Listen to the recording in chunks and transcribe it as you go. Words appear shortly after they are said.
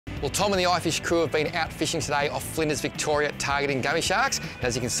Well, Tom and the IFISH crew have been out fishing today off Flinders, Victoria, targeting gummy sharks. And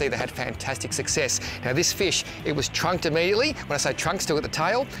as you can see, they had fantastic success. Now this fish, it was trunked immediately. When I say trunked, still at the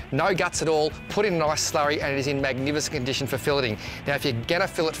tail, no guts at all, put in a nice slurry, and it is in magnificent condition for filleting. Now, if you're gonna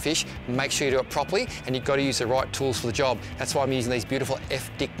fillet fish, make sure you do it properly, and you've got to use the right tools for the job. That's why I'm using these beautiful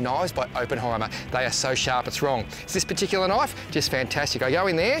F-Dick knives by Oppenheimer. They are so sharp, it's wrong. So this particular knife, just fantastic. I go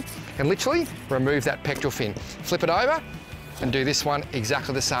in there and literally remove that pectoral fin. Flip it over, and do this one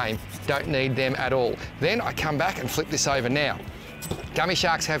exactly the same. Don't need them at all. Then I come back and flip this over. Now, gummy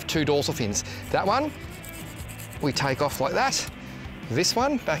sharks have two dorsal fins. That one, we take off like that. This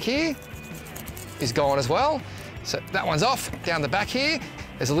one back here is gone as well. So that one's off. Down the back here,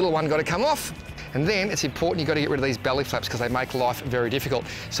 there's a little one got to come off. And then it's important you've got to get rid of these belly flaps because they make life very difficult.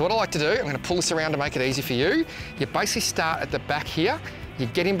 So what I like to do, I'm going to pull this around to make it easy for you. You basically start at the back here, you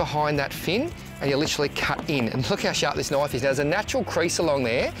get in behind that fin, and you literally cut in. And look how sharp this knife is. Now, there's a natural crease along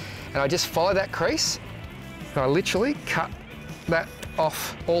there, and I just follow that crease, and I literally cut that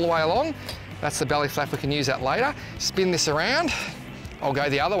off all the way along. That's the belly flap, we can use that later. Spin this around. I'll go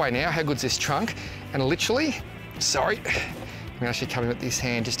the other way now. How good's this trunk? And literally, sorry, I'm gonna actually come in with this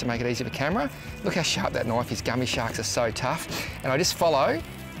hand just to make it easy for camera. Look how sharp that knife is. Gummy sharks are so tough. And I just follow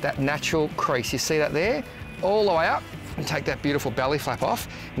that natural crease. You see that there? All the way up, and take that beautiful belly flap off.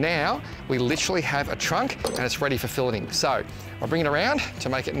 Now, we literally have a trunk and it's ready for filleting. So, I'll bring it around to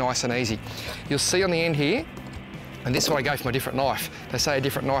make it nice and easy. You'll see on the end here, and this is why I go for my different knife. They say a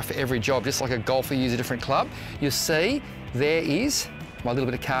different knife for every job, just like a golfer uses a different club. You'll see there is my little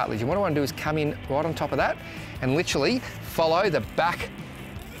bit of cartilage. And what I want to do is come in right on top of that and literally follow the back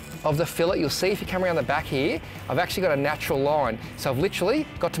of the fillet. You'll see if you come around the back here, I've actually got a natural line. So I've literally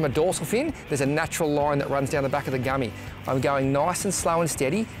got to my dorsal fin, there's a natural line that runs down the back of the gummy. I'm going nice and slow and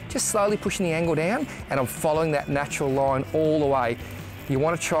steady, just slowly pushing the angle down, and I'm following that natural line all the way. You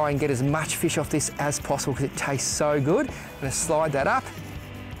want to try and get as much fish off this as possible because it tastes so good. I'm going to slide that up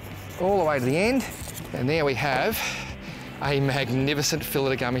all the way to the end, and there we have a magnificent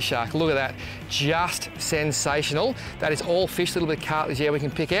fillet gummy shark. Look at that, just sensational. That is all fish, a little bit of cartilage here we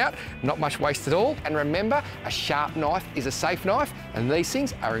can pick out, not much waste at all. And remember, a sharp knife is a safe knife, and these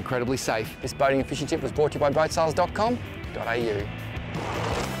things are incredibly safe. This boating and fishing tip was brought to you by boatsales.com.au.